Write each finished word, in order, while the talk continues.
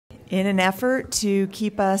In an effort to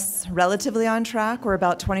keep us relatively on track, we're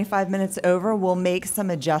about 25 minutes over. We'll make some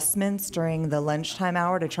adjustments during the lunchtime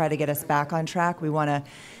hour to try to get us back on track. We want to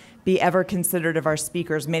be ever considerate of our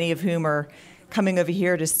speakers, many of whom are coming over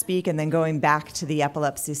here to speak and then going back to the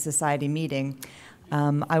Epilepsy Society meeting.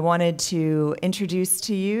 I wanted to introduce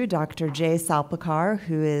to you Dr. Jay Salpekar,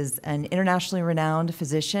 who is an internationally renowned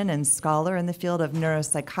physician and scholar in the field of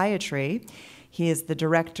neuropsychiatry. He is the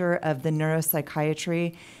director of the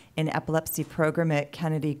Neuropsychiatry and Epilepsy program at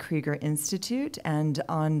Kennedy Krieger Institute and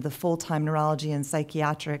on the full-time neurology and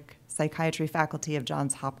psychiatry faculty of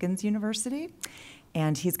Johns Hopkins University.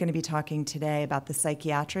 And he's going to be talking today about the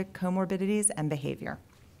psychiatric comorbidities and behavior.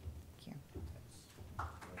 Thank you.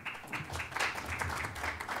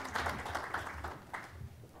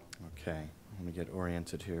 Okay, let me get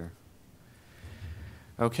oriented here.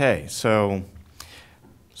 Okay, so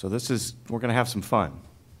this is, we're going to have some fun.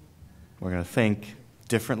 We're going to think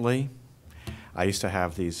differently. I used to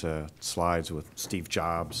have these slides with Steve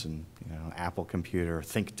Jobs and Apple computer,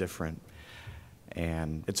 think different.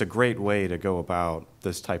 And it's a great way to go about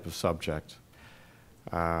this type of subject.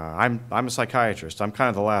 I'm a psychiatrist. I'm kind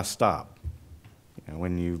of the last stop.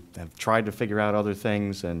 When you have tried to figure out other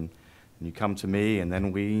things and you come to me and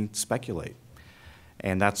then we speculate.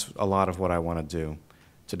 And that's a lot of what I want to do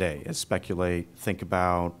today, is speculate, think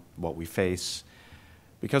about what we face,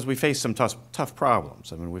 because we face some tough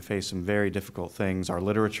problems. I mean, we face some very difficult things. Our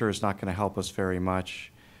literature is not going to help us very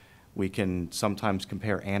much. We can sometimes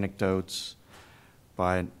compare anecdotes,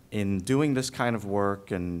 but in doing this kind of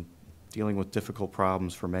work and dealing with difficult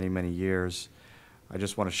problems for many, many years, I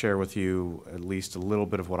just want to share with you at least a little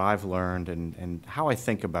bit of what I've learned and how I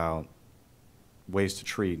think about ways to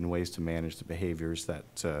treat and ways to manage the behaviors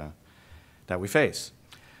that we face.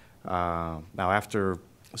 Now, after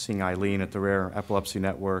seeing Eileen at the Rare Epilepsy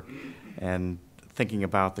Network and thinking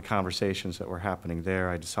about the conversations that were happening there,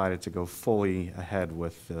 I decided to go fully ahead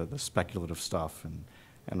with the speculative stuff,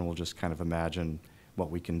 and we'll just kind of imagine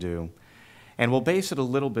what we can do. And we'll base it a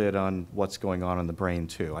little bit on what's going on in the brain,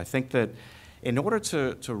 too. I think that in order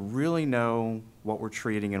to really know what we're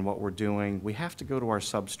treating and what we're doing, we have to go to our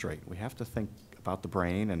substrate. We have to think about the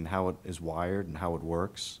brain and how it is wired and how it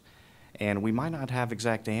works. And we might not have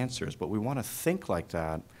exact answers, but we want to think like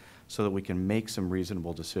that so that we can make some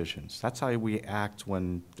reasonable decisions. That's how we act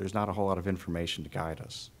when there's not a whole lot of information to guide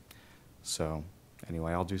us. So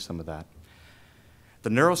anyway, I'll do some of that. The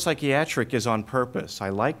neuropsychiatric is on purpose. I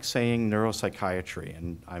like saying neuropsychiatry,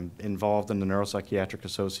 and I'm involved in the Neuropsychiatric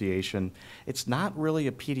Association. It's not really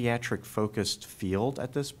a pediatric-focused field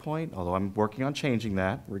at this point, although I'm working on changing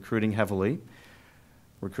that, recruiting heavily,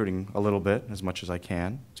 recruiting a little bit, as much as I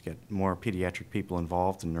can, to get more pediatric people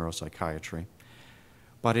involved in neuropsychiatry.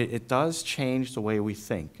 But it does change the way we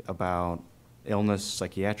think about illness,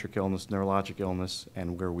 psychiatric illness, neurologic illness,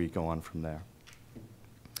 and where we go on from there.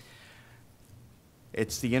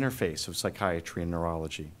 It's the interface of psychiatry and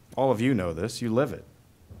neurology. All of you know this. You live it.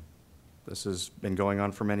 This has been going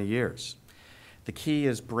on for many years. The key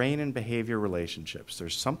is brain and behavior relationships.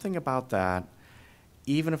 There's something about that,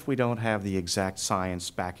 even if we don't have the exact science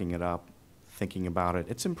backing it up, thinking about it,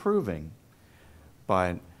 it's improving.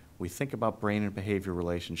 But we think about brain and behavior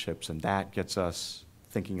relationships, and that gets us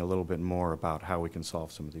thinking a little bit more about how we can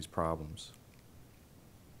solve some of these problems.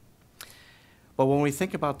 But when we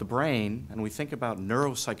think about the brain and we think about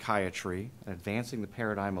neuropsychiatry and advancing the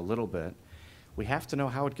paradigm a little bit, we have to know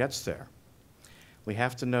how it gets there. We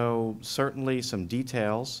have to know certainly some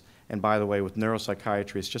details. And by the way, with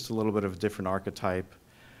neuropsychiatry, it's just a little bit of a different archetype.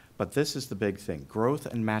 But this is the big thing, growth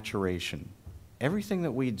and maturation. Everything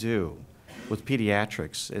that we do with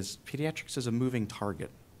pediatrics is a moving target.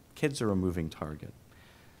 Kids are a moving target.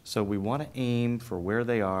 So we want to aim for where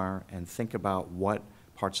they are and think about what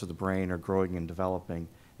parts of the brain are growing and developing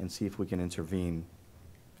and see if we can intervene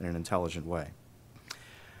in an intelligent way.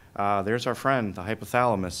 There's our friend, the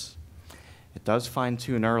hypothalamus. It does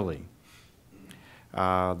fine-tune early.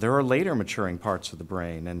 There are later maturing parts of the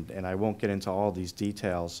brain, and I won't get into all these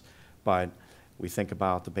details, but we think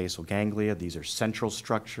about the basal ganglia. These are central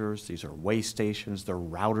structures. These are way stations. They're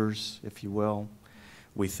routers, if you will.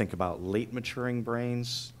 We think about late maturing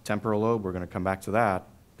brains. Temporal lobe, we're going to come back to that.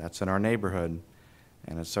 That's in our neighborhood.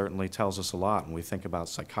 And it certainly tells us a lot when we think about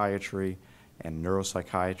psychiatry and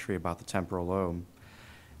neuropsychiatry, about the temporal lobe.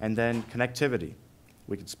 And then connectivity.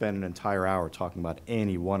 We could spend an entire hour talking about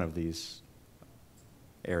any one of these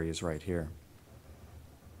areas right here.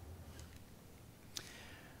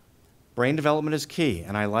 Brain development is key,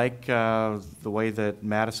 and I like the way that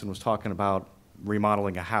Madison was talking about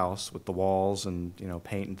remodeling a house with the walls and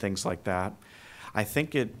paint and things like that. I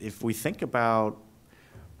think if we think about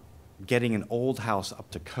getting an old house up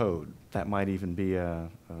to code. That might even be a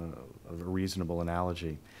reasonable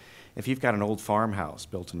analogy. If you've got an old farmhouse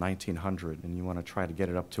built in 1900 and you want to try to get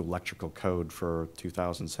it up to electrical code for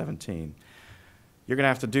 2017, you're going to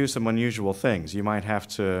have to do some unusual things. You might have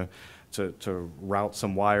to route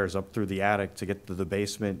some wires up through the attic to get to the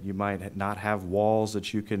basement. You might not have walls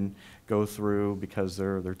that you can go through because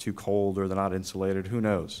they're too cold or they're not insulated. Who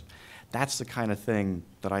knows? That's the kind of thing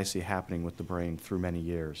that I see happening with the brain through many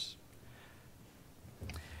years.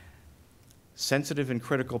 Sensitive and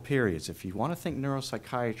critical periods. If you want to think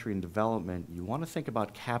neuropsychiatry and development, you want to think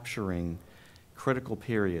about capturing critical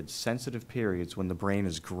periods, sensitive periods when the brain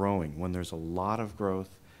is growing, when there's a lot of growth,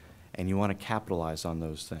 and you want to capitalize on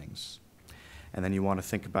those things. And then you want to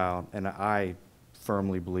think about, and I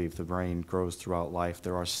firmly believe the brain grows throughout life.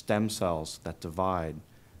 There are stem cells that divide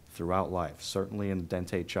throughout life, certainly in the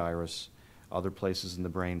dentate gyrus, other places in the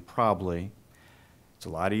brain, probably. It's a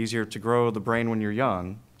lot easier to grow the brain when you're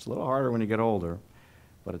young. It's a little harder when you get older,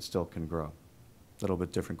 but it still can grow. A little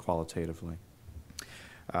bit different qualitatively.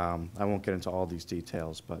 I won't get into all these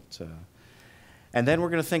details, but, and then we're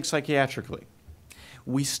going to think psychiatrically.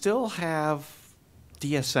 We still have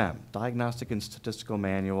DSM, Diagnostic and Statistical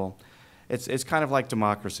Manual. It's kind of like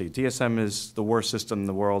democracy. DSM is the worst system in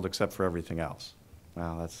the world except for everything else.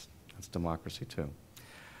 Well, that's democracy too.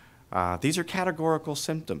 These are categorical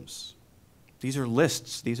symptoms. These are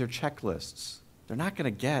lists. These are checklists. They're not going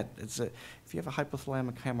to get, if you have a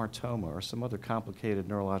hypothalamic hamartoma or some other complicated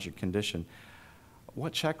neurologic condition,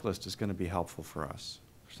 what checklist is going to be helpful for us?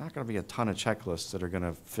 There's not going to be a ton of checklists that are going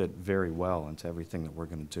to fit very well into everything that we're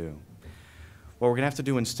going to do. What we're going to have to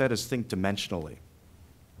do instead is think dimensionally.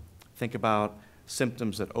 Think about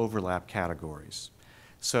symptoms that overlap categories.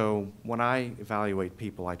 So when I evaluate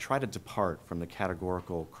people, I try to depart from the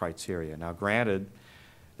categorical criteria. Now, granted,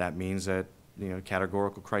 that means that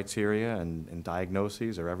categorical criteria and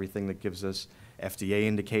diagnoses are everything that gives us FDA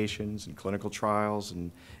indications and clinical trials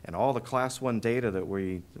and all the class 1 data that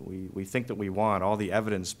we think that we want, all the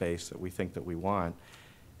evidence base that we think that we want,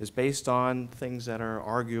 is based on things that are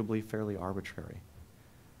arguably fairly arbitrary.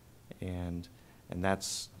 And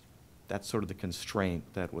that's sort of the constraint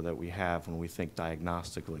that we have when we think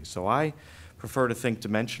diagnostically. So I prefer to think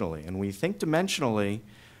dimensionally. And when you think dimensionally,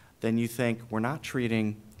 then you think we're not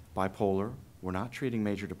treating bipolar, we're not treating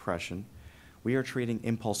major depression, we are treating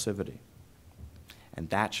impulsivity. And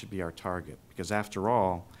that should be our target, because after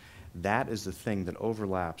all, that is the thing that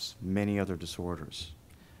overlaps many other disorders.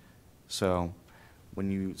 So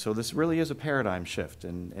this really is a paradigm shift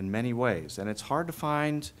in many ways, and it's hard to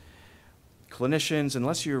find clinicians,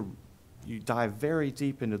 unless you dive very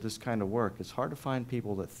deep into this kind of work, it's hard to find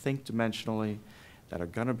people that think dimensionally, that are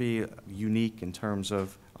going to be unique in terms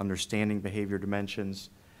of understanding behavior dimensions,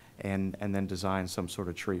 and then design some sort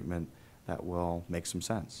of treatment that will make some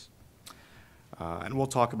sense. And we'll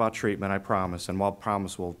talk about treatment, I promise, and we'll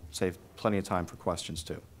promise we'll save plenty of time for questions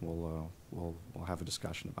too. We'll have a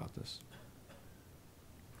discussion about this.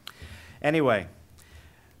 Anyway,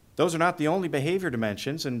 those are not the only behavior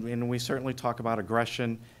dimensions, and we certainly talk about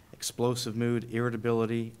aggression, explosive mood,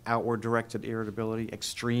 irritability, outward-directed irritability,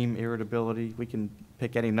 extreme irritability. We can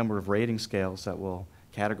pick any number of rating scales that will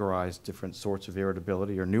categorize different sorts of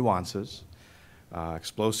irritability or nuances.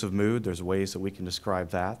 Explosive mood, there's ways that we can describe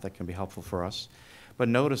that can be helpful for us. But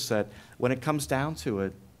notice that when it comes down to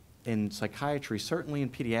it, in psychiatry, certainly in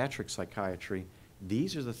pediatric psychiatry,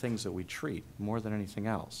 these are the things that we treat more than anything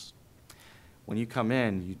else. When you come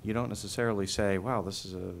in, you don't necessarily say, wow, this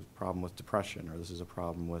is a problem with depression, or this is a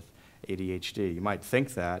problem with ADHD. You might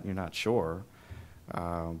think that, you're not sure,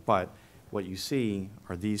 but what you see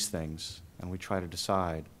are these things, and we try to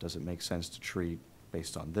decide, does it make sense to treat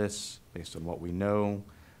based on this, based on what we know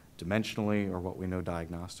dimensionally or what we know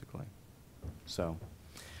diagnostically. So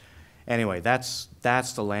anyway, that's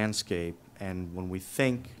the landscape, and when we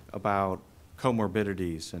think about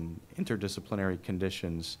comorbidities and interdisciplinary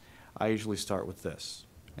conditions, I usually start with this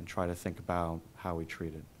and try to think about how we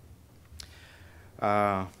treat it.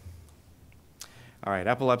 All right,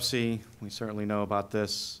 epilepsy, we certainly know about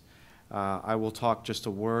this. I will talk just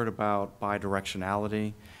a word about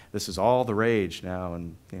bidirectionality. This is all the rage now,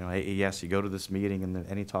 and AES, you go to this meeting and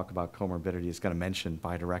any talk about comorbidity is going to mention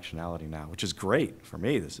bidirectionality now, which is great for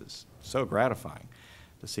me. This is so gratifying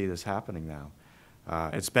to see this happening now.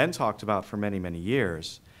 It's been talked about for many, many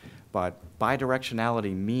years, but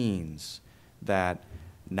bidirectionality means that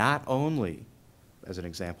not only, as an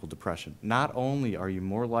example, depression, not only are you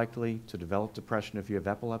more likely to develop depression if you have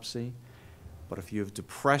epilepsy, but if you have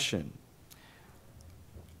depression,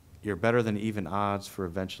 you're better than even odds for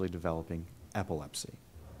eventually developing epilepsy.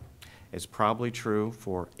 It's probably true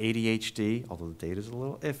for ADHD, although the data is a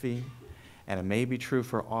little iffy, and it may be true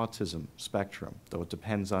for autism spectrum, though it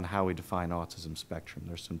depends on how we define autism spectrum.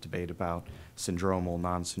 There's some debate about syndromal,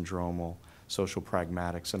 non-syndromal, social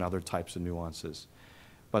pragmatics, and other types of nuances.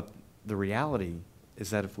 But the reality is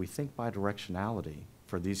that if we think bidirectionality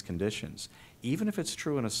for these conditions, even if it's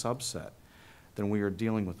true in a subset, then we are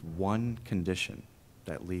dealing with one condition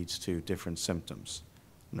that leads to different symptoms.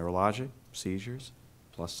 Neurologic, seizures,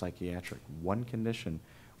 plus psychiatric. One condition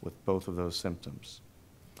with both of those symptoms.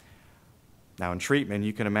 Now in treatment,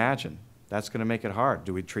 you can imagine, that's going to make it hard.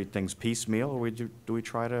 Do we treat things piecemeal, or do we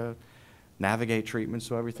try to navigate treatment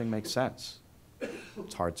so everything makes sense?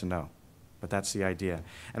 It's hard to know, but that's the idea.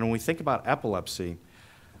 And when we think about epilepsy,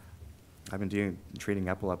 I've been treating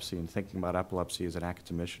epilepsy and thinking about epilepsy as an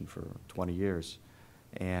academician for 20 years.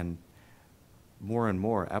 And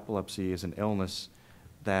more, epilepsy is an illness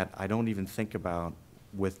that I don't even think about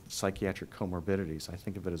with psychiatric comorbidities. I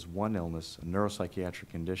think of it as one illness, a neuropsychiatric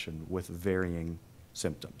condition with varying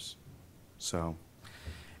symptoms. So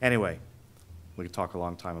anyway, we could talk a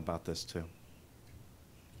long time about this too.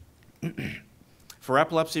 For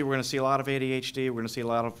epilepsy, we're going to see a lot of ADHD, we're going to see a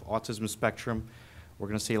lot of autism spectrum, we're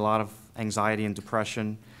going to see a lot of anxiety and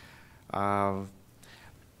depression. Temporal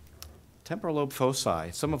lobe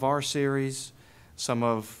foci, some of our series, some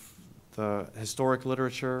of the historic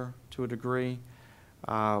literature to a degree,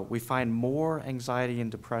 we find more anxiety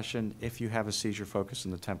and depression if you have a seizure focus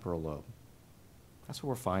in the temporal lobe. That's what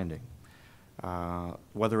we're finding.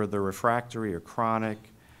 Whether they're refractory or chronic,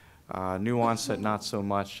 new onset not so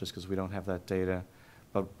much just because we don't have that data,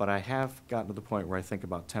 but I have gotten to the point where I think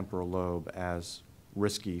about temporal lobe as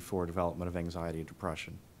risky for development of anxiety and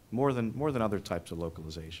depression, more than other types of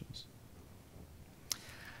localizations.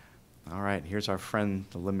 All right, here's our friend,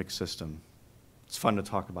 the limbic system. It's fun to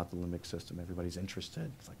talk about the limbic system. Everybody's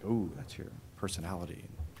interested. It's like, ooh, that's your personality, and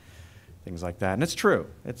things like that. And it's true.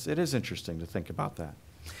 It is interesting to think about that.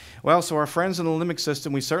 Well, so our friends in the limbic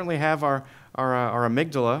system, we certainly have our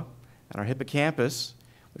amygdala and our hippocampus.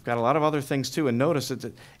 We've got a lot of other things too, and notice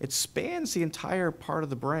that it spans the entire part of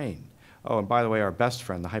the brain. Oh, and by the way, our best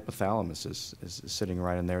friend, the hypothalamus, is sitting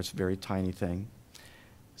right in there. It's a very tiny thing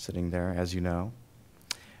sitting there, as you know.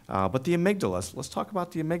 But the amygdala, let's talk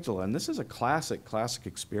about the amygdala. And this is a classic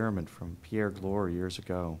experiment from Pierre Glore years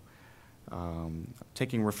ago.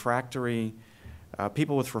 Taking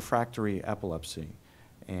people with refractory epilepsy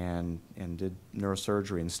and did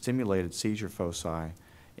neurosurgery and stimulated seizure foci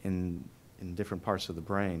in different parts of the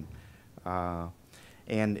brain.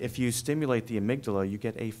 And if you stimulate the amygdala, you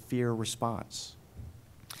get a fear response.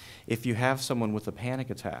 If you have someone with a panic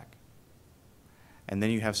attack, and then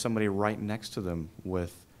you have somebody right next to them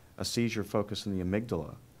with a seizure focus in the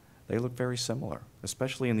amygdala, they look very similar,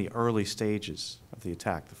 especially in the early stages of the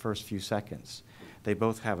attack, the first few seconds. They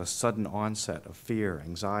both have a sudden onset of fear,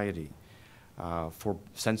 anxiety,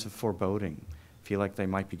 sense of foreboding, feel like they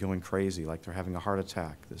might be going crazy, like they're having a heart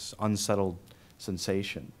attack, this unsettled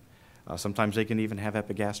sensation. Sometimes they can even have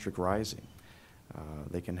epigastric rising.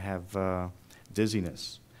 They can have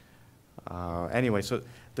dizziness. Anyway, so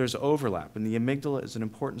there's overlap, and the amygdala is an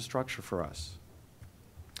important structure for us.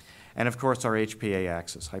 And of course, our HPA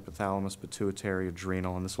axis, hypothalamus, pituitary,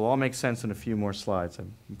 adrenal, and this will all make sense in a few more slides, I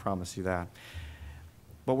can promise you that.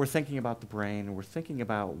 But we're thinking about the brain, and we're thinking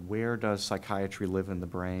about where does psychiatry live in the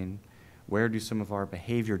brain? Where do some of our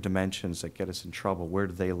behavior dimensions that get us in trouble, where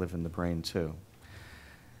do they live in the brain too?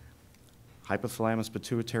 Hypothalamus,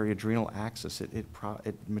 pituitary, adrenal axis, it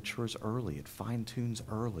matures early, it fine-tunes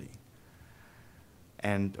early.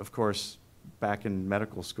 And of course, back in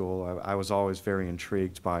medical school, I was always very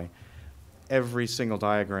intrigued by every single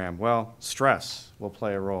diagram. Well, stress will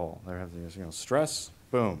play a role. There have these, stress,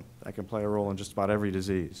 boom, that can play a role in just about every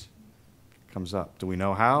disease. Comes up. Do we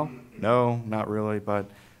know how? No, not really, but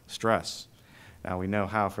stress. Now we know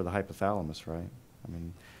how for the hypothalamus, right? I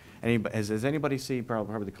mean, has anybody seen,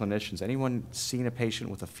 probably the clinicians, anyone seen a patient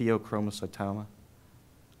with a pheochromocytoma?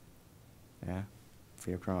 Yeah?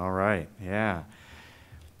 All right, yeah.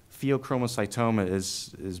 Pheochromocytoma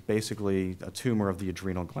is basically a tumor of the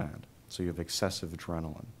adrenal gland. So you have excessive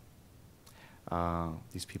adrenaline.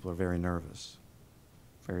 These people are very nervous,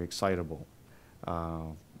 very excitable.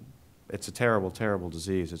 It's a terrible, terrible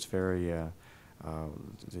disease. It's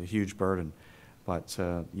it's a huge burden. But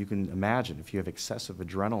you can imagine if you have excessive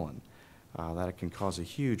adrenaline, that it can cause a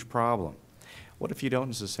huge problem. What if you don't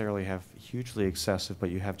necessarily have hugely excessive,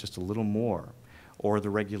 but you have just a little more, or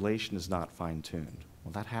the regulation is not fine-tuned?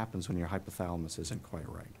 Well, that happens when your hypothalamus isn't quite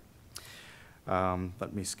right.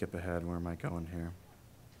 Let me skip ahead. Where am I going here?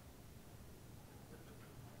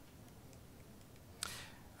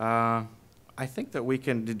 I think that we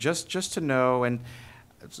can, just to know, and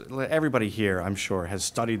everybody here, I'm sure, has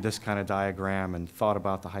studied this kind of diagram and thought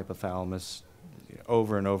about the hypothalamus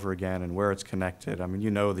over and over again and where it's connected. I mean,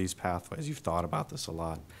 you know these pathways. You've thought about this a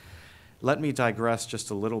lot. Let me digress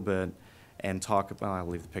just a little bit and talk about, I'll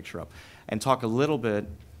leave the picture up, and talk a little bit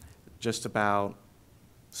just about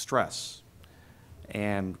stress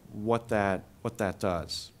and what that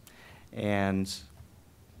does. And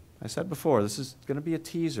I said before, this is going to be a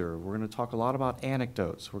teaser. We're going to talk a lot about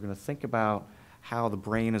anecdotes. We're going to think about how the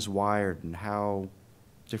brain is wired and how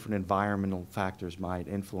different environmental factors might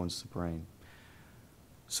influence the brain.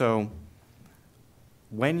 So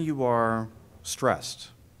when you are stressed,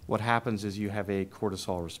 what happens is you have a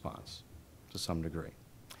cortisol response to some degree.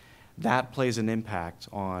 That plays an impact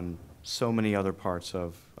on so many other parts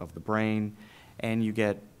of the brain, and you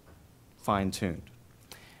get fine-tuned.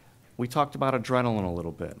 We talked about adrenaline a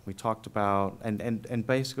little bit. We talked about, and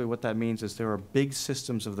basically what that means is there are big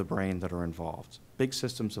systems of the brain that are involved, big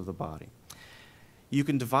systems of the body. You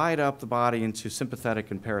can divide up the body into sympathetic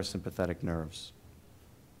and parasympathetic nerves.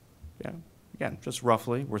 Yeah, again, just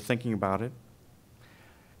roughly, we're thinking about it.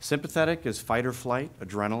 Sympathetic is fight or flight,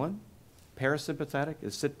 adrenaline. Parasympathetic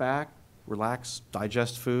is sit back, relax,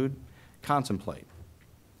 digest food, contemplate.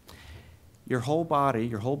 Your whole body,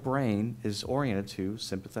 your whole brain is oriented to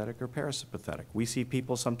sympathetic or parasympathetic. We see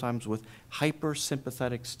people sometimes with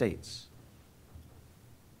hypersympathetic states.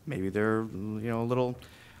 Maybe they're, a little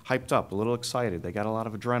hyped up, a little excited. They got a lot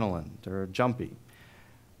of adrenaline. They're jumpy.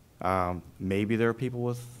 Maybe there are people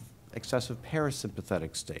with excessive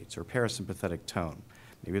parasympathetic states or parasympathetic tone.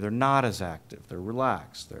 Maybe they're not as active. They're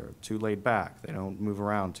relaxed. They're too laid back. They don't move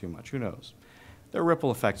around too much. Who knows? There are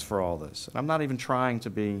ripple effects for all this. And I'm not even trying to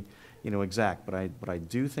be exact, but I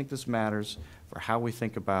do think this matters for how we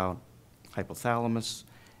think about hypothalamus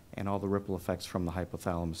and all the ripple effects from the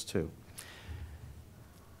hypothalamus too.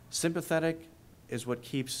 Sympathetic is what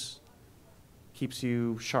keeps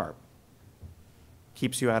you sharp,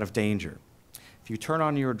 keeps you out of danger. If you turn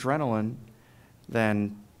on your adrenaline,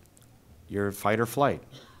 then you're fight or flight.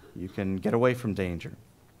 You can get away from danger.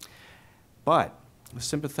 But a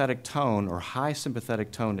sympathetic tone or high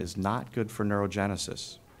sympathetic tone is not good for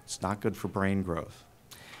neurogenesis. It's not good for brain growth.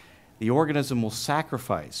 The organism will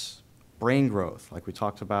sacrifice brain growth, like we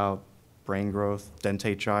talked about, brain growth,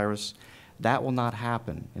 dentate gyrus. That will not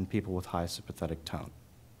happen in people with high sympathetic tone.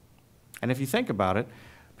 And if you think about it,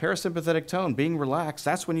 parasympathetic tone, being relaxed,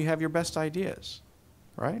 that's when you have your best ideas,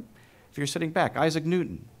 right? If you're sitting back, Isaac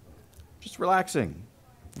Newton, just relaxing,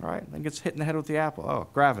 all right? Then gets hit in the head with the apple. Oh,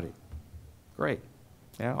 gravity, great.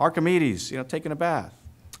 Yeah, Archimedes, taking a bath.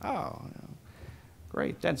 Oh,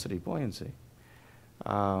 great, density, buoyancy.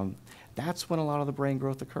 That's when a lot of the brain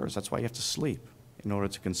growth occurs. That's why you have to sleep in order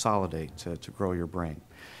to consolidate, to grow your brain.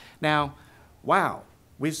 Now, wow,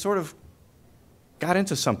 we've sort of got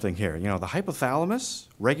into something here. The hypothalamus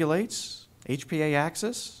regulates HPA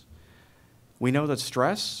axis. We know that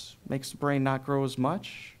stress makes the brain not grow as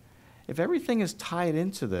much. If everything is tied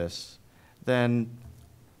into this, then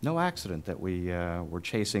no accident that we're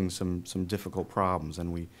chasing some difficult problems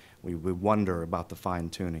and we wonder about the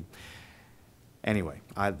fine-tuning. Anyway,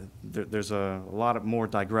 there's a lot of more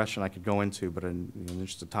digression I could go into, but in the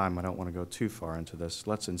interest of time, I don't want to go too far into this.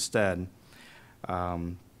 Let's instead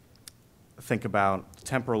think about the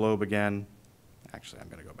temporal lobe again. Actually, I'm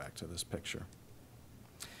going to go back to this picture.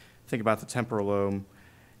 Think about the temporal lobe,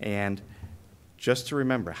 and just to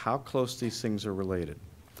remember how close these things are related.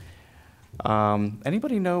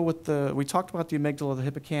 Anybody know what we talked about the amygdala, the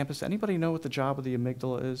hippocampus. Anybody know what the job of the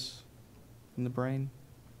amygdala is in the brain?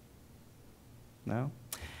 No?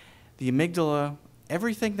 The amygdala,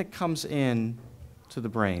 everything that comes in to the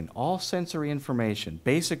brain, all sensory information,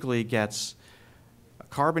 basically gets a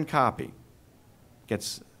carbon copy,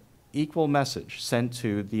 gets equal message sent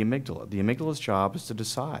to the amygdala. The amygdala's job is to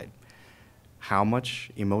decide how much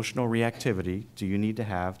emotional reactivity do you need to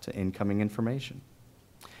have to incoming information.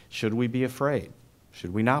 Should we be afraid?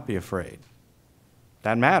 Should we not be afraid?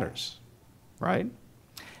 That matters, right?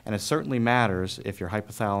 And it certainly matters if your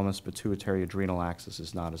hypothalamus, pituitary, adrenal axis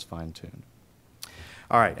is not as fine-tuned.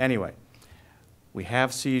 All right, anyway, we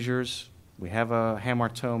have seizures, we have a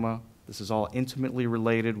hamartoma. This is all intimately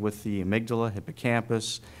related with the amygdala,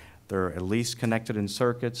 hippocampus. They're at least connected in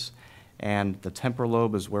circuits. And the temporal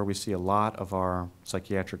lobe is where we see a lot of our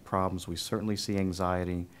psychiatric problems. We certainly see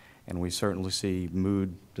anxiety, and we certainly see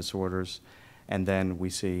mood disorders, and then we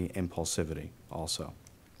see impulsivity also.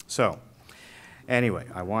 So, anyway,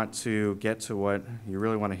 I want to get to what you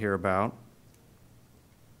really want to hear about,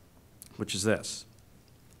 which is this.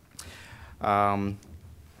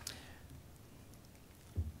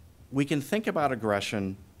 we can think about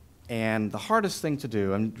aggression, and the hardest thing to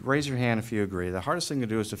do, and raise your hand if you agree, the hardest thing to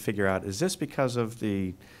do is to figure out, is this because of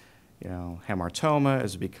the hamartoma,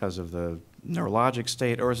 is it because of the neurologic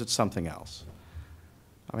state, or is it something else?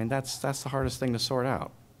 I mean, that's the hardest thing to sort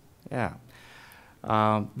out. Yeah.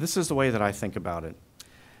 This is the way that I think about it.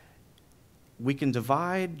 We can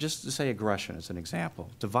divide, just to say aggression as an example,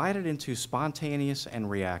 divide it into spontaneous and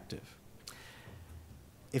reactive.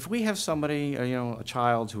 If we have somebody, a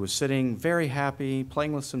child who is sitting very happy,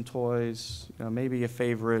 playing with some toys, maybe a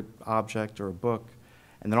favorite object or a book,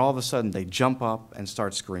 and then all of a sudden they jump up and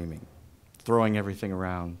start screaming, throwing everything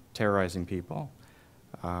around, terrorizing people,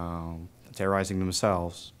 terrorizing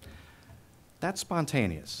themselves, that's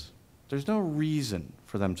spontaneous. There's no reason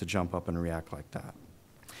for them to jump up and react like that.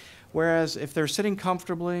 Whereas if they're sitting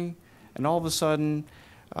comfortably and all of a sudden,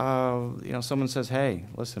 someone says, hey,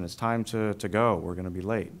 listen, it's time to go. We're going to be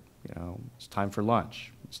late. It's time for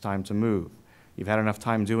lunch. It's time to move. You've had enough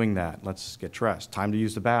time doing that. Let's get dressed. Time to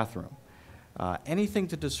use the bathroom. Anything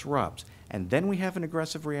to disrupt. And then we have an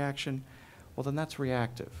aggressive reaction, well, then that's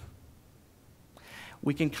reactive.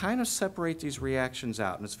 We can kind of separate these reactions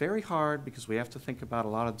out. And it's very hard because we have to think about a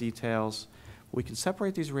lot of details. We can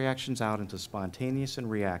separate these reactions out into spontaneous and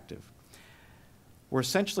reactive. We're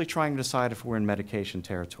essentially trying to decide if we're in medication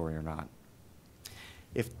territory or not.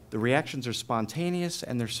 If the reactions are spontaneous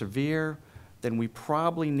and they're severe, then we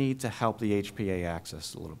probably need to help the HPA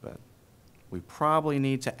axis a little bit. We probably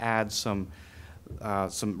need to add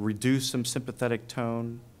reduce some sympathetic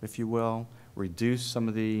tone, if you will, reduce some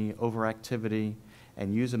of the overactivity,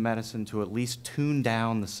 and use a medicine to at least tune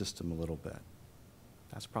down the system a little bit.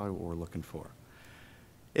 That's probably what we're looking for.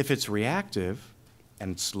 If it's reactive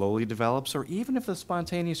and slowly develops, or even if the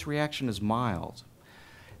spontaneous reaction is mild,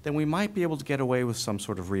 then we might be able to get away with some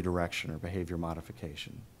sort of redirection or behavior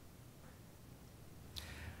modification.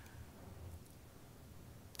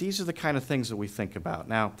 These are the kind of things that we think about.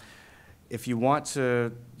 Now, if you want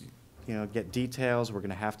to get details, we're going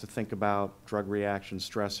to have to think about drug reaction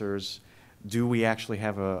stressors. Do we actually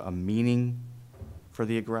have a meaning for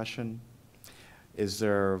the aggression? Is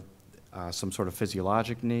there some sort of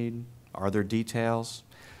physiologic need? Are there details?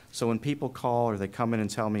 So when people call or they come in and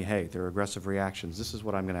tell me, hey, there are aggressive reactions, this is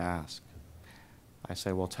what I'm going to ask. I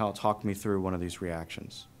say, well, talk me through one of these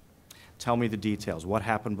reactions. Tell me the details. What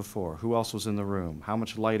happened before? Who else was in the room? How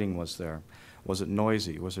much lighting was there? Was it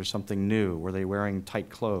noisy? Was there something new? Were they wearing tight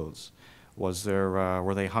clothes?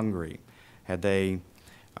 Were they hungry? Had they,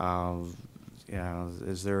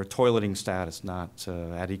 is their toileting status not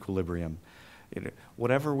at equilibrium?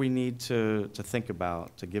 Whatever we need to think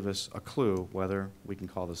about to give us a clue whether we can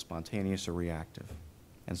call this spontaneous or reactive.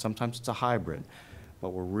 And sometimes it's a hybrid, but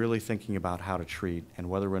we're really thinking about how to treat and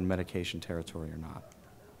whether we're in medication territory or not.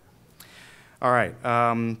 All right.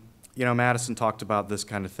 Madison talked about this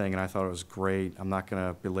kind of thing, and I thought it was great. I'm not going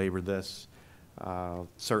to belabor this.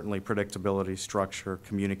 Certainly predictability, structure,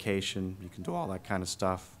 communication, you can do all that kind of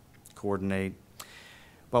stuff, coordinate.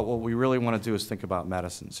 But what we really want to do is think about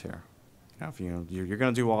medicines here. If you're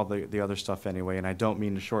going to do all the other stuff anyway, and I don't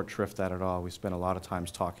mean to short shrift that at all. We spend a lot of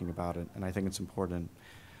times talking about it, and I think it's important.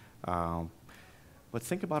 But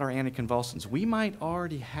think about our anticonvulsants. We might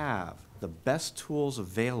already have the best tools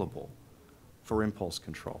available for impulse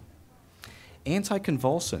control.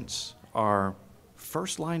 Anticonvulsants are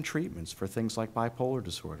first-line treatments for things like bipolar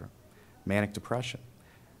disorder, manic depression.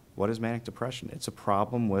 What is manic depression? It's a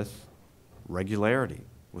problem with regularity,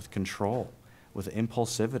 with control, with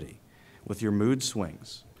impulsivity, with your mood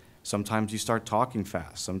swings. Sometimes you start talking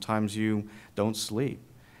fast. Sometimes you don't sleep.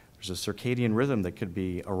 There's a circadian rhythm that could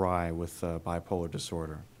be awry with bipolar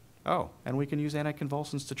disorder. Oh, and we can use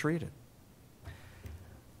anticonvulsants to treat it.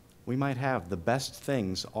 We might have the best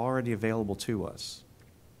things already available to us.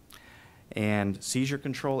 And seizure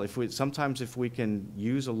control, sometimes if we can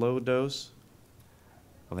use a low dose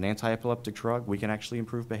of an anti-epileptic drug, we can actually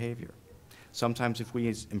improve behavior. Sometimes if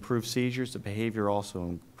we improve seizures, the behavior also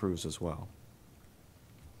improves as well.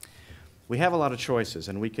 We have a lot of choices,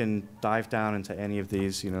 and we can dive down into any of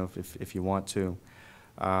these, if you want to.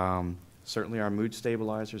 Certainly our mood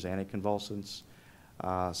stabilizers, anticonvulsants,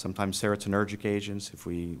 sometimes serotonergic agents. If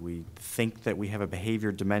we think that we have a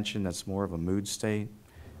behavior dimension that's more of a mood state,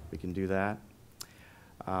 we can do that.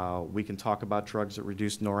 We can talk about drugs that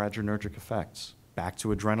reduce noradrenergic effects. Back to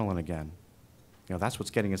adrenaline again. That's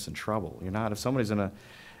what's getting us in trouble. If somebody's in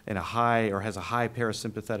a high or has a high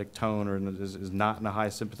parasympathetic tone or is not in a high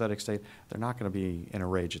sympathetic state, they're not going to be in a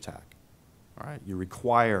rage attack. All right? You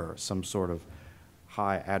require some sort of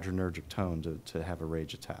high adrenergic tone to have a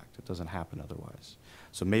rage attack. It doesn't happen otherwise.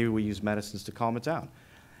 So maybe we use medicines to calm it down.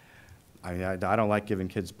 I don't like giving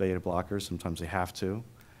kids beta blockers. Sometimes they have to.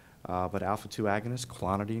 But alpha-2 agonists,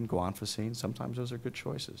 clonidine, guanfacine, sometimes those are good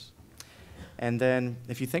choices. And then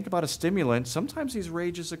if you think about a stimulant, sometimes these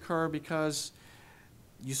rages occur because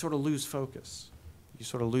you sort of lose focus. You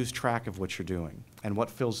sort of lose track of what you're doing. And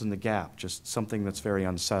what fills in the gap? Just something that's very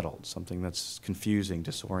unsettled, something that's confusing,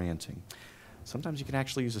 disorienting. Sometimes you can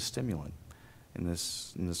actually use a stimulant in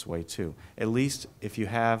this way too. At least if you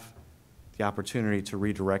have the opportunity to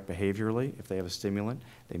redirect behaviorally, if they have a stimulant,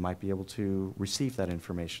 they might be able to receive that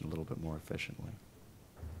information a little bit more efficiently.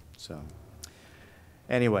 So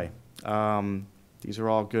anyway, these are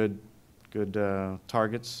all good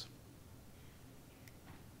targets.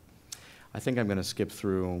 I think I'm going to skip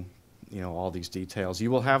through, all these details. You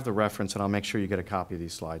will have the reference, and I'll make sure you get a copy of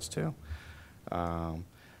these slides too.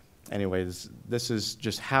 Anyway, this is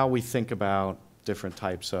just how we think about different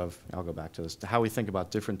types of, I'll go back to this, how we think about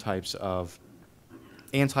different types of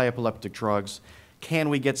anti-epileptic drugs. Can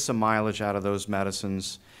we get some mileage out of those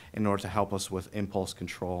medicines in order to help us with impulse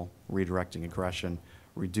control, redirecting aggression,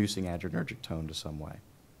 reducing adrenergic tone to some way,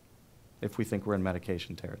 if we think we're in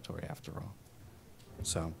medication territory after all.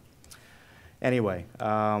 So anyway,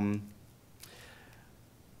 I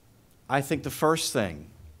think the first thing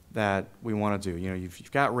that we want to do,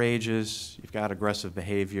 you've got rages, you've got aggressive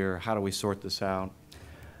behavior, how do we sort this out?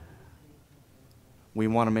 We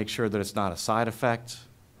want to make sure that it's not a side effect.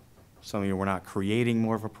 Some of you, we're not creating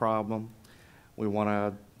more of a problem. We want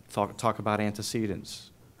to talk about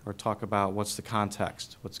antecedents, or talk about what's the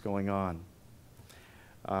context, what's going on.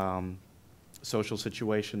 Social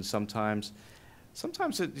situations, sometimes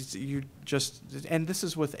you just, and this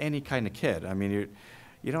is with any kind of kid. I mean,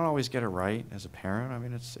 you don't always get it right as a parent. I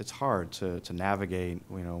mean, it's hard to navigate,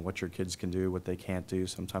 what your kids can do, what they can't do.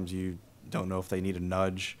 Sometimes you don't know if they need a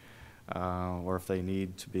nudge, or if they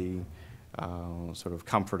need to be sort of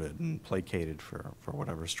comforted and placated for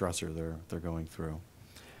whatever stressor they're going through.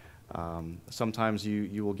 Sometimes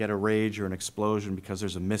you will get a rage or an explosion because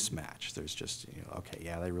there's a mismatch. There's just, okay,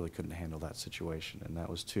 yeah, they really couldn't handle that situation, and that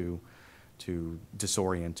was too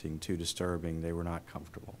disorienting, too disturbing. They were not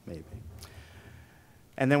comfortable, maybe.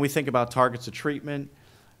 And then we think about targets of treatment: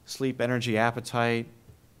 sleep, energy, appetite,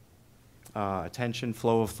 attention,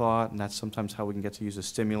 flow of thought, and that's sometimes how we can get to use a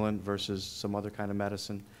stimulant versus some other kind of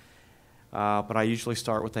medicine. But I usually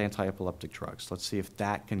start with anti-epileptic drugs. Let's see if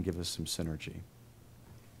that can give us some synergy.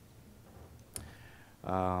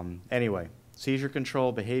 Anyway, seizure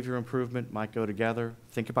control, behavior improvement might go together.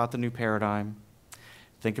 Think about the new paradigm.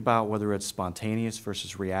 Think about whether it's spontaneous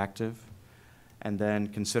versus reactive. And then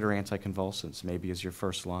consider anticonvulsants, maybe as your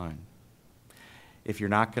first line. If you've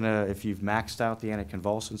maxed out the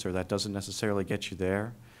anticonvulsants, or that doesn't necessarily get you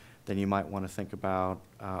there, then you might want to think about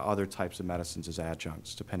other types of medicines as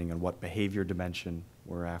adjuncts, depending on what behavior dimension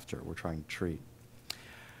we're trying to treat.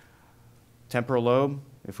 Temporal lobe,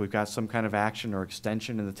 if we've got some kind of action or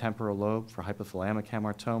extension in the temporal lobe for hypothalamic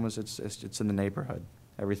hamartomas, it's in the neighborhood.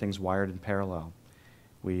 Everything's wired in parallel.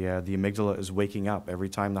 The amygdala is waking up every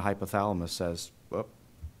time the hypothalamus says, "Whoop,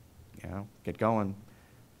 get going,"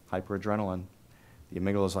 hyperadrenaline. The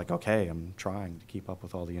amygdala is like, "Okay, I'm trying to keep up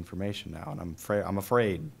with all the information now, and I'm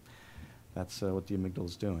afraid." That's what the amygdala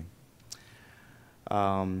is doing.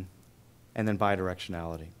 And then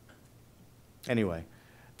bidirectionality. Anyway,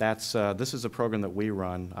 this is a program that we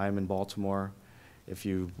run. I'm in Baltimore. If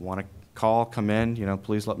you want to come in,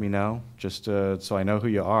 please let me know. Just so I know who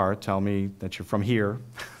you are, tell me that you're from here,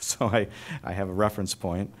 so I have a reference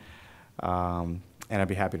point. And I'd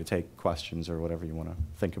be happy to take questions or whatever you want to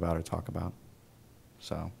think about or talk about.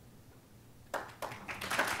 So.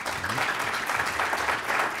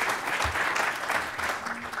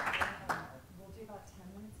 We'll do about 10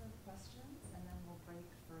 minutes of questions, and then we'll break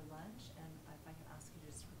for lunch. And if I could ask you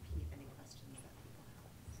to just repeat any questions that people have.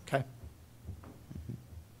 Okay.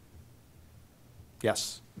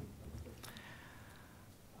 Yes.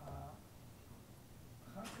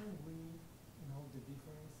 How can we know the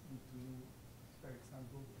difference between, for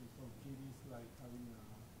example, for kiddies like having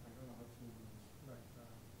I don't know how to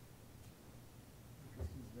because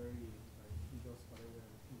he's very he does whatever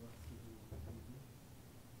he wants to do.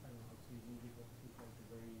 I don't know how to do because he's like a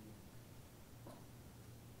very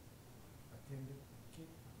attended kid.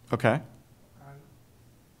 Okay. And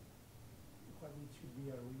what it should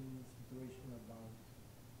be a real situation about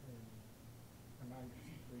an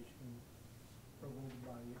angry situation provoked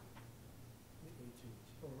by the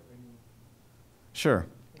HH or any Sure.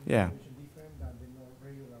 Yeah. situation different than the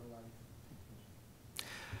regular life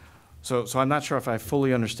situation. So I'm not sure if I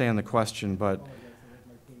fully understand the question, but Oh, yes,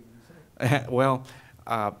 I like my well,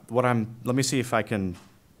 let me see if I can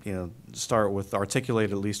start with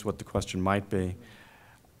articulate at least what the question might be.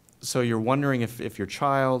 So you're wondering if your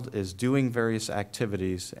child is doing various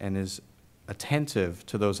activities and is attentive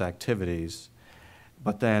to those activities,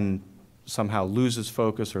 but then somehow loses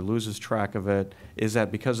focus or loses track of it. Is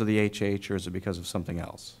that because of the HH or is it because of something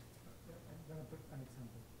else? I'm going to put an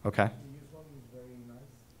example. Okay. The usual is very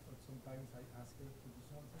nice, but sometimes I ask her to do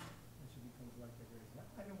something, and she becomes like a girl.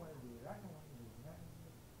 I don't want to do it. I don't want to do it.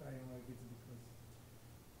 But I don't know if it's because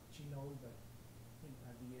she knows that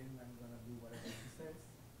at the end I'm going to do whatever she says,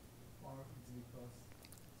 or it's because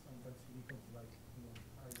sometimes she becomes like,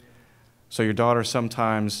 I don't know. So your daughter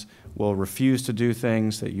sometimes will refuse to do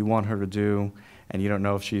things that you want her to do, and you don't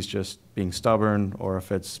know if she's just being stubborn or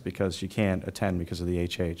if it's because she can't attend because of the HH.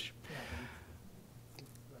 Yeah, but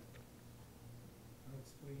it's like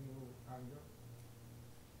unexplainable anger.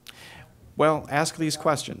 Well, ask these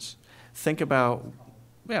questions. Think about,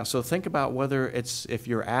 so think about whether it's, if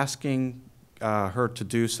you're asking her to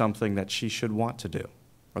do something that she should want to do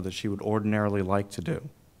or that she would ordinarily like to do.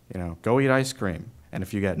 Go eat ice cream. And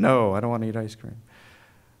if you get, no, I don't want to eat ice cream.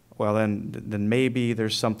 Well, then maybe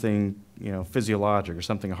there's something, physiologic or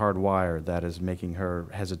something hardwired that is making her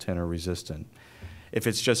hesitant or resistant. If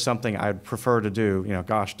it's just something I'd prefer to do,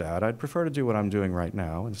 gosh, Dad, I'd prefer to do what I'm doing right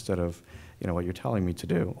now instead of, what you're telling me to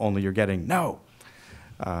do, only you're getting no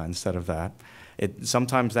instead of that.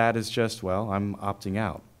 Sometimes that is just, well, I'm opting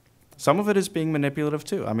out. Some of it is being manipulative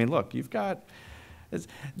too. I mean, look,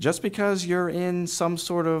 just because you're in some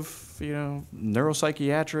sort of,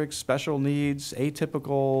 neuropsychiatric, special needs,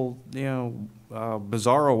 atypical,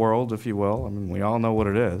 bizarro world, if you will. I mean, we all know what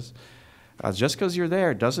it is. Just because you're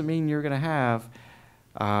there doesn't mean you're going to have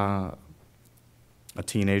a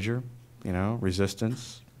teenager,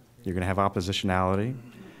 resistance. You're going to have oppositionality.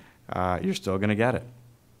 You're still going to get it.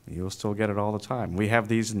 You'll still get it all the time. We have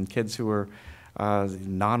these in kids who are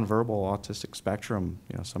nonverbal autistic spectrum.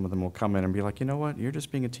 Some of them will come in and be like, you know what, you're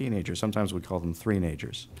just being a teenager. Sometimes we call them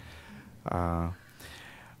three-nagers.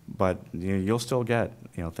 But you'll still get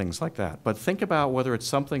things like that. But think about whether it's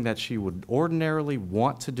something that she would ordinarily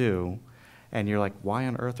want to do, and you're like, why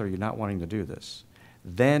on earth are you not wanting to do this?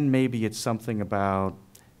 Then maybe it's something about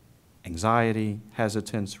anxiety,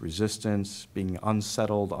 hesitance, resistance, being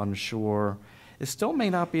unsettled, unsure. It still may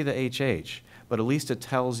not be the HH, but at least it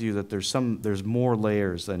tells you that there's more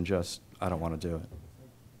layers than just, I don't want to do it.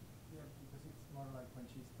 Yeah, because it's more like when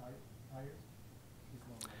she's tired, she's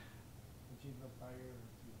more like, when she's not tired,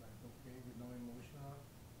 she's like, okay, with no emotion.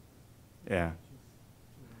 Yeah.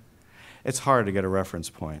 She's It's hard to get a reference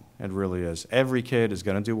point. It really is. Every kid is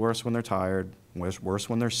going to do worse when they're tired, worse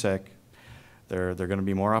when they're sick. They're going to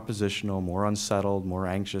be more oppositional, more unsettled, more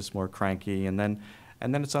anxious, more cranky, and then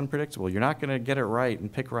it's unpredictable. You're not going to get it right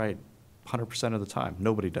and pick right 100% of the time.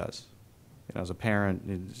 Nobody does. As a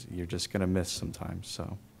parent, you're just going to miss sometimes.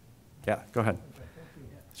 So, yeah, go ahead.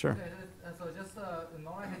 Sure. Okay, so just, I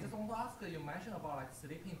just want to ask you mentioned about like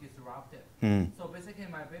sleeping disrupted. So basically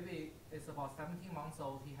my baby is about 17 months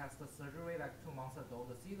old. He has the surgery like 2 months ago.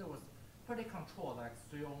 The seizure was pretty controlled, like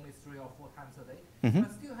only 3 or 4 times a day.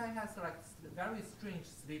 But still he has like very strange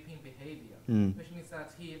sleeping behavior, which means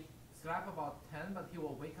that he slept about 10, but he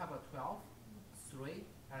will wake up at 12, 3,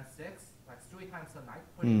 and 6, like 3 times a night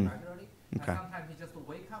pretty regularly. Okay. And sometimes he just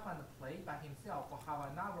wake up and play by himself for half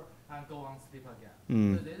an hour and go on sleep again.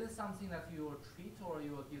 So this is something that you will treat, or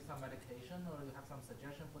you will give some medication, or you have some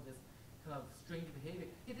suggestion for this kind of strange behavior.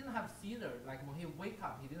 He didn't have seizure, like when he wake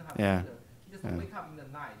up, he didn't have seizure. He just wake up in the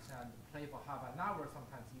night and play for half an hour,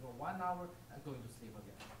 sometimes even 1 hour, and going to sleep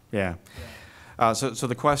again. Yeah. So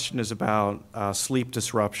the question is about sleep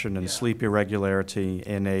disruption and sleep irregularity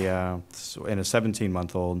in a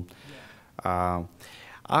 17-month-old.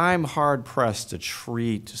 I'm hard-pressed to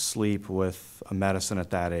treat sleep with a medicine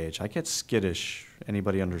at that age. I get skittish,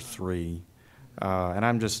 anybody under 3, and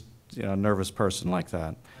I'm just a nervous person like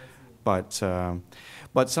that. But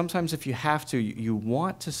sometimes if you have to, you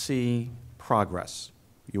want to see progress.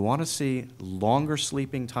 You want to see longer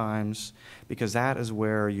sleeping times because that is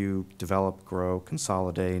where you develop, grow,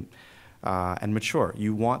 consolidate, and mature.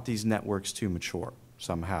 You want these networks to mature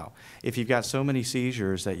somehow. If you've got so many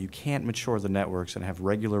seizures that you can't mature the networks and have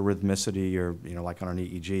regular rhythmicity, or like on an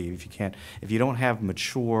EEG, if you don't have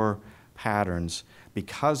mature patterns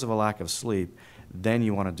because of a lack of sleep, then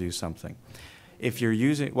you want to do something. If you're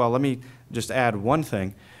using, well, let me just add one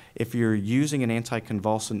thing. If you're using an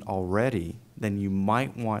anticonvulsant already, then you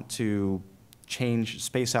might want to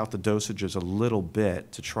space out the dosages a little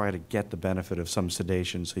bit to try to get the benefit of some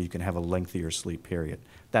sedation so you can have a lengthier sleep period.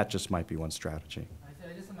 That just might be one strategy.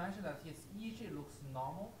 I just mentioned that his EEG looks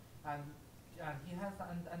normal, and he has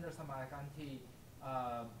under some like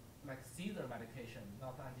like seizure medication,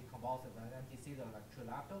 not anticonvulsive, and anti-seizure like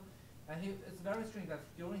Trilaptol. And it's very strange that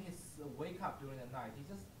during his wake up during the night, he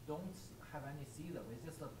just don't have any seizure. He's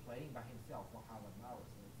just playing by himself for half an hour.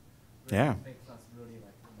 So it really makes us really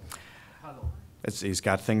like puzzled. He's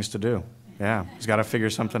got things to do. Yeah, he's got to figure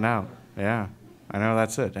something out. Yeah, I know,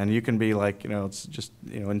 that's it. And you can be like, it's just,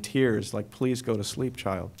 in tears, like, please go to sleep,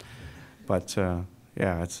 child. But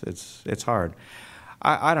yeah, it's hard.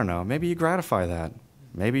 I don't know. Maybe you gratify that.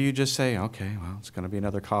 Maybe you just say, okay, well, it's going to be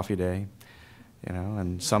another coffee day,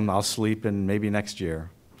 and some I'll sleep in maybe next year.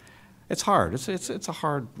 It's hard. It's a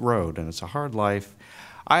hard road, and it's a hard life.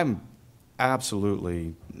 I'm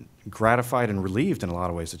absolutely gratified and relieved in a lot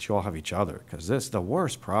of ways that you all have each other, because the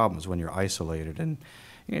worst problem is when you're isolated and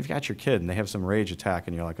if you've got your kid and they have some rage attack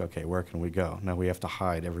and you're like, okay, where can we go? No, we have to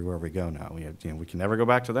hide everywhere we go now. We can never go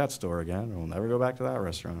back to that store again. We'll never go back to that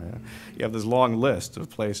restaurant again. You have this long list of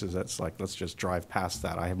places that's like, let's just drive past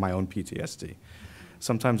that. I have my own PTSD.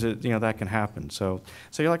 Sometimes that can happen. So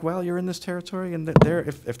you're like, well, you're in this territory, and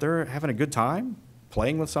if they're having a good time,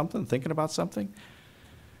 playing with something, thinking about something,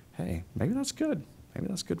 hey, maybe that's good. Maybe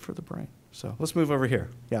that's good for the brain. So let's move over here.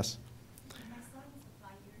 Yes. My son is 5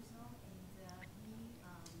 years old, and after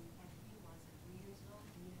he was 3 years old,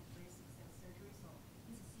 he had very successful surgery, so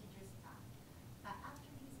his seizure stopped. But after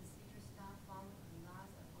his seizure stopped, followed a lot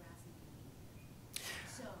of aggressive behavior.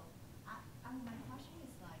 So my question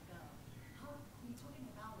is like, how we're talking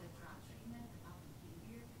about the drug treatment, about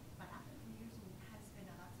behavior, but after 3 years, we have spent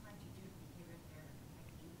a lot of time to do behavior therapy,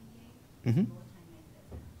 like ABA, low-time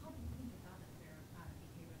method. How do you think about the behavior therapy?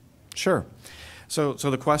 Sure. So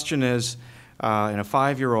the question is, in a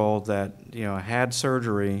 5-year-old that had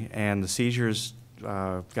surgery and the seizures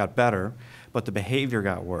got better, but the behavior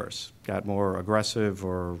got worse, got more aggressive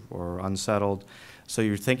or unsettled. So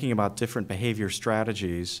you're thinking about different behavior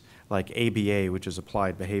strategies like ABA, which is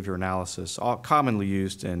applied behavior analysis, commonly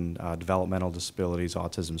used in developmental disabilities,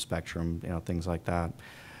 autism spectrum, things like that.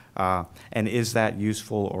 And is that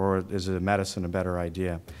useful, or is it medicine a better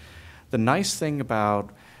idea? The nice thing about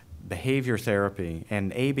behavior therapy,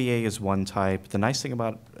 and ABA is one type, the nice thing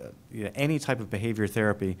about any type of behavior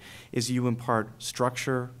therapy is you impart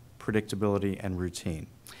structure, predictability, and routine.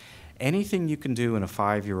 Anything you can do in a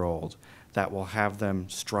 5-year-old that will have them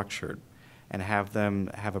structured and have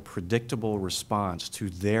them have a predictable response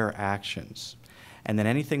to their actions, and then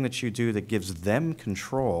anything that you do that gives them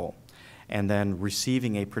control and then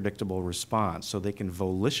receiving a predictable response so they can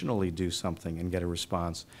volitionally do something and get a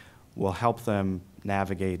response will help them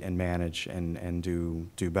navigate and manage and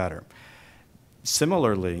do better.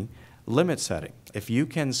 Similarly, limit setting. If you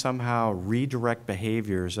can somehow redirect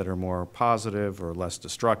behaviors that are more positive or less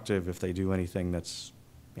destructive, if they do anything that's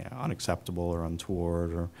unacceptable or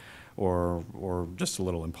untoward or just a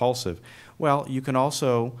little impulsive, well, you can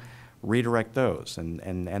also redirect those.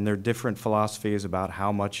 And there are different philosophies about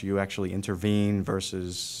how much you actually intervene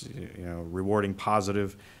versus rewarding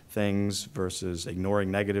positive things versus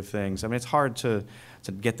ignoring negative things. I mean, it's hard to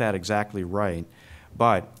get that exactly right.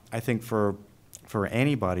 But I think for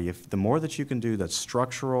anybody, if the more that you can do that's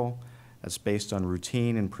structural, that's based on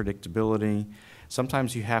routine and predictability,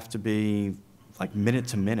 sometimes you have to be like minute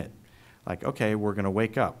to minute. Like, okay, we're going to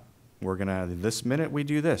wake up. We're going to, this minute we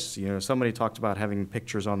do this. Somebody talked about having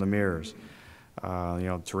pictures on the mirrors,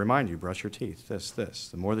 to remind you, brush your teeth, this.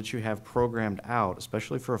 The more that you have programmed out,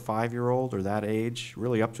 especially for a 5-year-old or that age,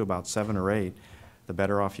 really up to about 7 or 8, the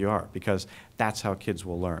better off you are, because that's how kids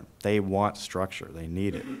will learn. They want structure. They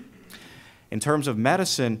need it. In terms of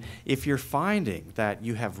medicine, if you're finding that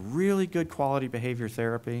you have really good quality behavior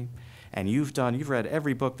therapy, and you've read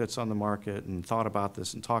every book that's on the market and thought about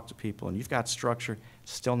this and talked to people, and you've got structure,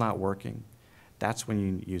 still not working, that's when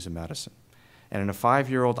you use a medicine. And in a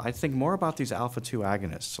 5-year-old, I think more about these alpha-2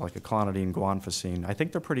 agonists, like aclonidine, guanfacine. I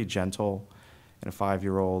think they're pretty gentle in a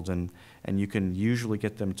 5-year-old, and you can usually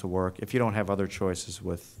get them to work if you don't have other choices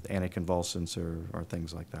with anticonvulsants or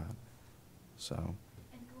things like that. So.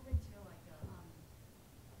 And go back to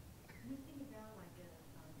we think about the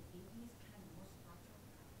babies kind of more structural.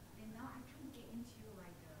 And now I kind of get into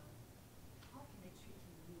how can they treat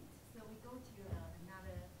needs. So we go to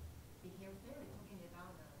another behavior therapy talking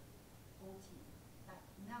about OT. But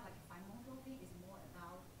now phenomenography is more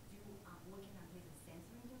about working on his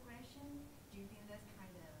sensory integration. Do you think that's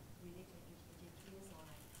kind of related to HHTs, or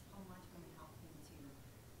how much going to help him to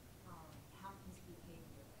help his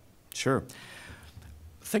behavior? Sure.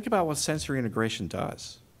 Think about what sensory integration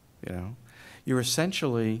does. You're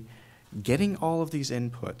essentially getting all of these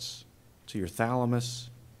inputs to your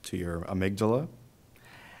thalamus, to your amygdala,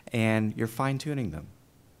 and you're fine-tuning them.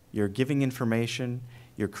 You're giving information,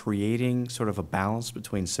 you're creating sort of a balance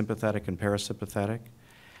between sympathetic and parasympathetic,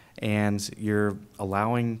 and you're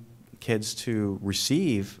allowing kids to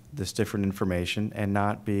receive this different information and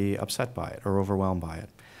not be upset by it or overwhelmed by it.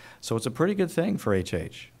 So it's a pretty good thing for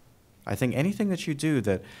HH. I think anything that you do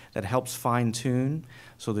that helps fine-tune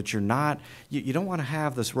so that you're not, you don't want to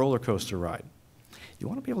have this roller coaster ride. You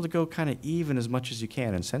want to be able to go kind of even as much as you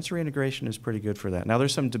can, and sensory integration is pretty good for that. Now,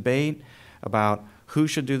 there's some debate about who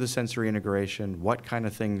should do the sensory integration, what kind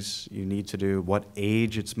of things you need to do, what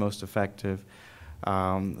age it's most effective.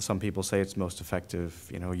 Some people say it's most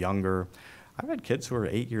effective, younger. I've had kids who are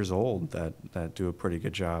 8 years old that do a pretty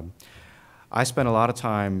good job. I spend a lot of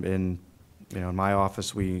time in my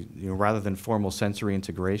office. We, rather than formal sensory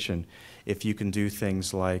integration, if you can do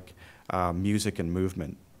things like music and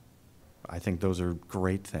movement, I think those are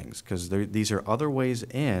great things, because these are other ways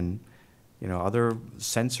in, other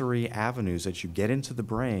sensory avenues that you get into the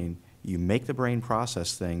brain. You make the brain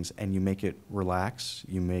process things, and you make it relax.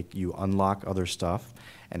 You unlock other stuff,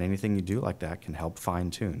 and anything you do like that can help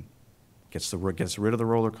fine-tune. Gets rid of the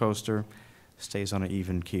roller coaster, stays on an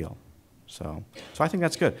even keel. So I think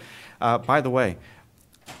that's good. By the way,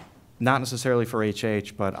 not necessarily for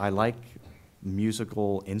HH, but I like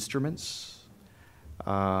musical instruments,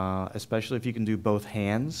 especially if you can do both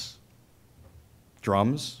hands.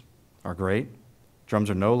 Drums are great. Drums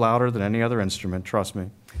are no louder than any other instrument, trust me.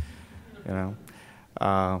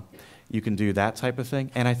 You can do that type of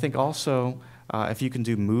thing. And I think also if you can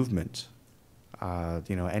do movement,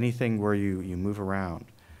 anything where you move around,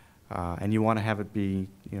 and you want to have it be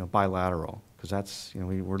bilateral, because that's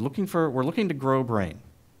we're looking to grow brain,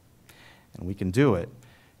 and we can do it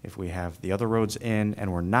if we have the other roads in,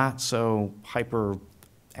 and we're not so hyper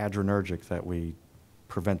adrenergic that we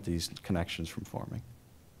prevent these connections from forming.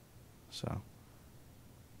 So,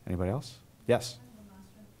 anybody else? Yes.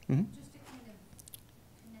 Mm-hmm. Just to kind of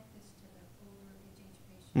connect this to the older HH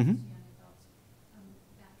patients, Mm-hmm. young adults,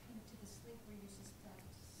 back kind of to the sleep where you suspect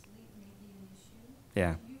sleep may be an issue.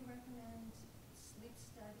 Yeah. Do you recommend sleep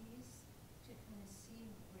studies to kind of see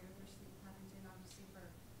where their sleep patterns in? Obviously for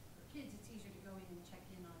kids it's easier to go in and check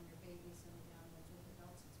in on your babies and with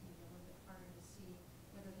adults it's maybe a little bit harder to see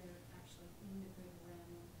whether they're actually in the good REM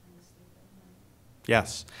and kind of sleep at night.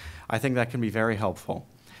 Yes, I think that can be very helpful.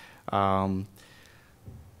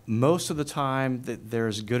 Most of the time,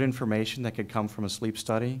 there's good information that could come from a sleep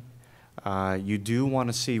study. You do want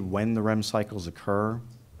to see when the REM cycles occur.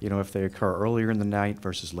 If they occur earlier in the night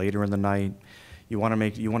versus later in the night. You want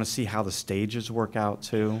to see how the stages work out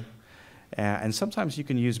too. And sometimes you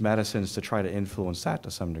can use medicines to try to influence that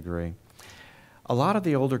to some degree. A lot of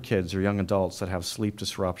the older kids or young adults that have sleep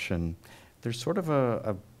disruption, there's sort of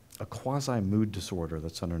a quasi-mood disorder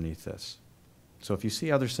that's underneath this. So if you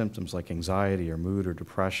see other symptoms like anxiety or mood or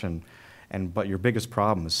depression, but your biggest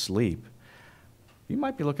problem is sleep, you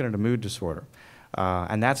might be looking at a mood disorder.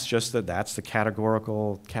 And that's the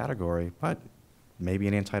categorical category, but maybe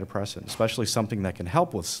an antidepressant, especially something that can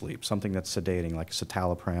help with sleep, something that's sedating like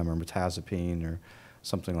citalopram or mirtazapine or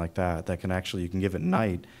something like that can actually, you can give at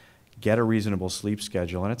night, get a reasonable sleep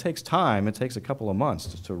schedule. And it takes time, it takes a couple of months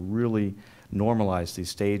to really normalize these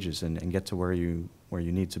stages and get to where you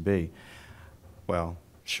need to be. Well,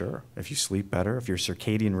 sure, if you sleep better, if your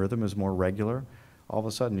circadian rhythm is more regular, all of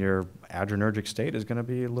a sudden your adrenergic state is going to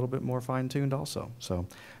be a little bit more fine-tuned also. So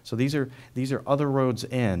these are other roads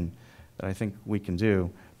in that I think we can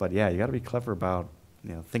do. But yeah, you got to be clever about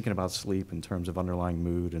thinking about sleep in terms of underlying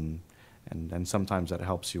mood, and sometimes that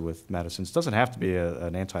helps you with medicines. It doesn't have to be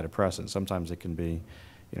an antidepressant. Sometimes it can be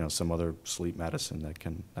some other sleep medicine that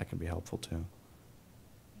can be helpful too.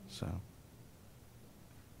 So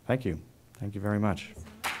thank you very much. Thank you so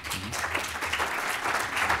much.